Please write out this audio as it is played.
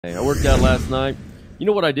Hey, I worked out last night. You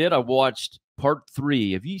know what I did? I watched part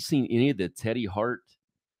 3. Have you seen any of the Teddy Hart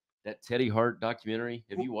documentary?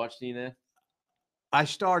 Have you watched any of that? I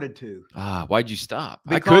started to Why'd you stop?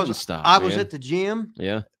 I because couldn't stop, I was man. at the gym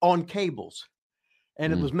Yeah. on cables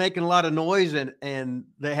and it Mm, was making a lot of noise and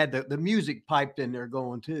they had the music piped in there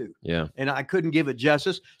going too. yeah. And I couldn't give it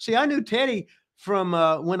justice. See, I knew Teddy from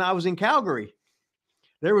when I was in Calgary.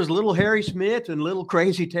 There was little Harry Smith and little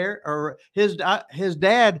Crazy Terry, or his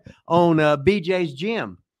dad owned BJ's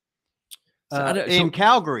gym in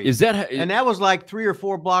Calgary. Is that And that was like 3 or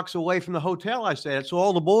 4 blocks away from the hotel I stayed at. So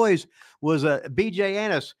all the boys was BJ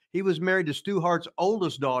Annis. He was married to Stu Hart's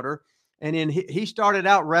oldest daughter, and then he started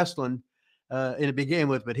out wrestling in the beginning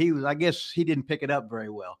with, but I guess he didn't pick it up very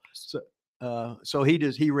well. So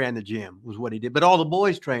he ran the gym was what he did. But all the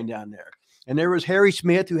boys trained down there. And there was Harry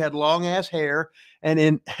Smith who had long ass hair,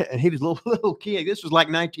 and he was a little kid. This was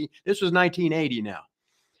 1980 now.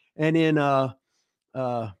 And then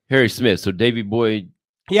Harry Smith, so Davy Boy,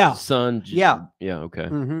 son. Yeah. Okay.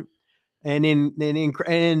 Mm-hmm. And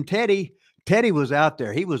then Teddy was out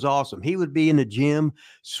there. He was awesome. He would be in the gym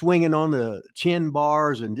swinging on the chin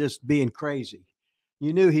bars and just being crazy.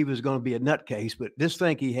 You knew he was going to be a nutcase, but this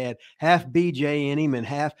thing he had half BJ in him and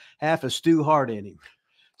half a Stu Hart in him.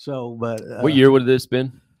 So, but what year would this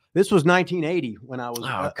been? This was 1980 when I was.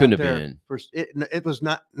 It couldn't have been. It was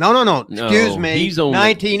not. No. Excuse me. He's only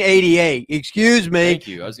 1988. Excuse me. Thank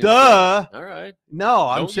you. I was Duh. All right.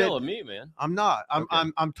 No, Don't yell at me, man. I'm not. Okay.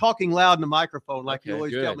 I'm talking loud in the microphone like you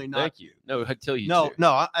always good. tell me not. Thank you. No, I tell you. No,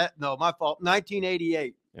 my fault.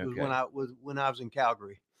 1988 was when I was in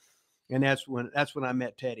Calgary, and that's when I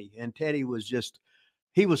met Teddy. And Teddy was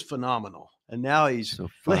he was phenomenal. And now he's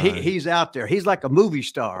out there. He's like a movie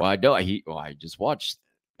star. Well, I just watched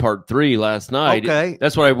part 3 last night. Okay.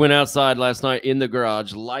 That's why I went outside last night in the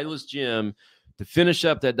garage, Lila's gym, to finish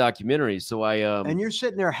up that documentary. So and you're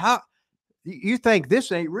sitting there, how you think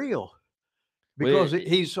this ain't real? Because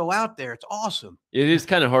he's so out there. It's awesome. It is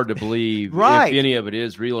kind of hard to believe right. if any of it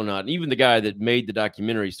is real or not. And even the guy that made the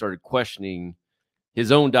documentary started questioning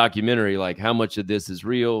his own documentary, like how much of this is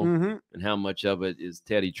real and how much of it is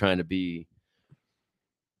Teddy trying to be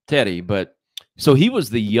Teddy. But so he was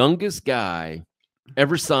the youngest guy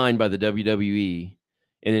ever signed by the WWE,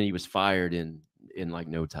 and then he was fired in like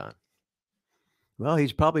no time. Well,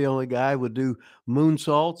 he's probably the only guy who would do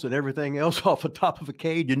moonsaults and everything else off the top of a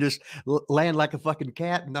cage and just land like a fucking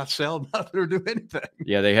cat and not sell nothing or do anything.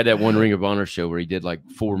 Yeah, they had that one Ring of Honor show where he did like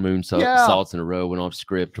 4 moonsaults in a row, went off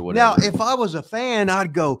script or whatever. Now, if I was a fan,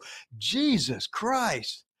 I'd go, Jesus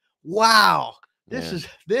Christ, wow. This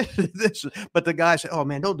is. But the guy said, "Oh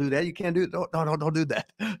man, don't do that. You can't do it. Don't do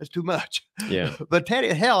that. It's too much." Yeah. But Teddy,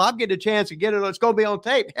 hell, I'll get a chance to get it. It's gonna be on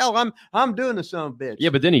tape. Hell, I'm doing the son of a bitch. Yeah,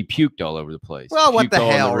 but then he puked all over the place. Well, what the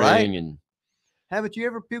hell, right? And haven't you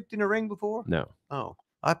ever puked in a ring before? No. Oh,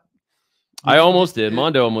 I almost did.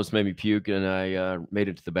 Mondo almost made me puke, and I made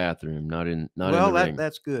it to the bathroom. Not in the ring.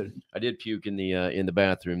 That's good. I did puke in the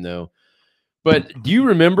bathroom though. But do you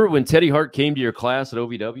remember when Teddy Hart came to your class at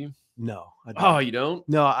OVW? No. I don't. Oh, you don't?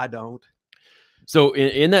 No, I don't. So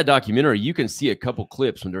in that documentary, you can see a couple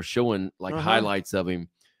clips when they're showing like highlights of him.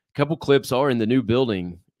 A couple clips are in the new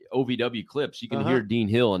building, OVW clips. You can hear Dean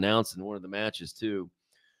Hill announcing one of the matches too.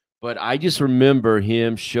 But I just remember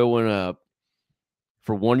him showing up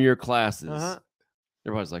for one-year classes.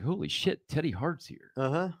 Everybody's like, holy shit, Teddy Hart's here.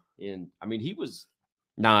 And I mean, he was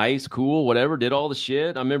nice, cool, whatever, did all the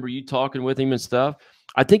shit. I remember you talking with him and stuff.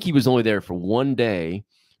 I think he was only there for one day,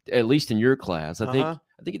 at least in your class. I think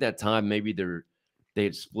at that time maybe they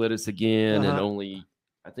had split us again, and only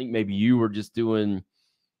I think maybe you were just doing.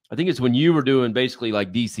 I think it's when you were doing basically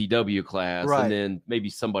like DCW class, and then maybe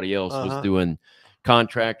somebody else was doing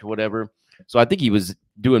contract or whatever. So I think he was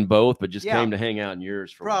doing both, but just came to hang out in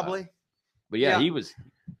yours for a while. But yeah, he was.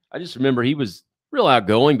 I just remember he was real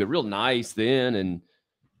outgoing, but real nice then, and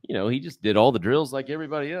he just did all the drills like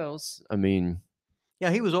everybody else. I mean, yeah,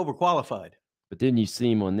 he was overqualified. But then you see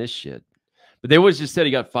him on this shit. But they always just said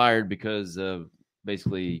he got fired because of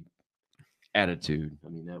basically attitude. I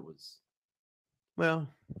mean, that was. Well,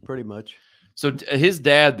 pretty much. So his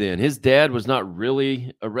dad was not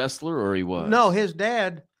really a wrestler, or he was? No, his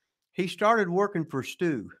dad, he started working for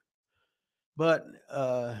Stu, but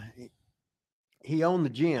he owned the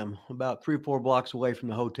gym about 3 or 4 blocks away from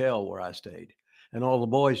the hotel where I stayed, and all the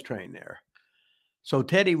boys trained there. So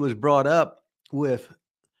Teddy was brought up with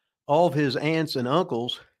all of his aunts and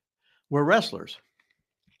uncles were wrestlers.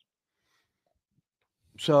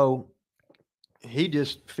 So he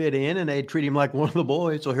just fit in and they'd treat him like one of the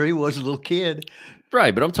boys. So here he was, a little kid,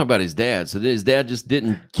 Right, but I'm talking about his dad. So his dad just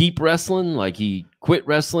didn't keep wrestling, like he quit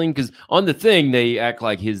wrestling, because on the thing they act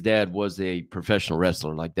like his dad was a professional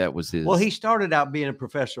wrestler, like that was his. Well, he started out being a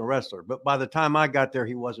professional wrestler, but by the time I got there,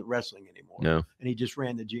 he wasn't wrestling anymore. No, and he just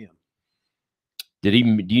ran the gym. Did he?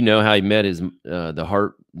 Do you know how he met his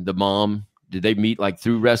the mom? Did they meet like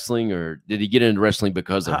through wrestling, or did he get into wrestling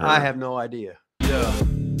because of her? I have no idea. Yeah.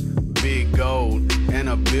 Big gold and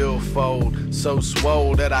a billfold, so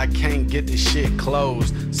swole that I can't get the shit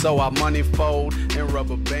closed. So I money fold and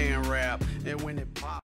rubber band wrap, and when it pop.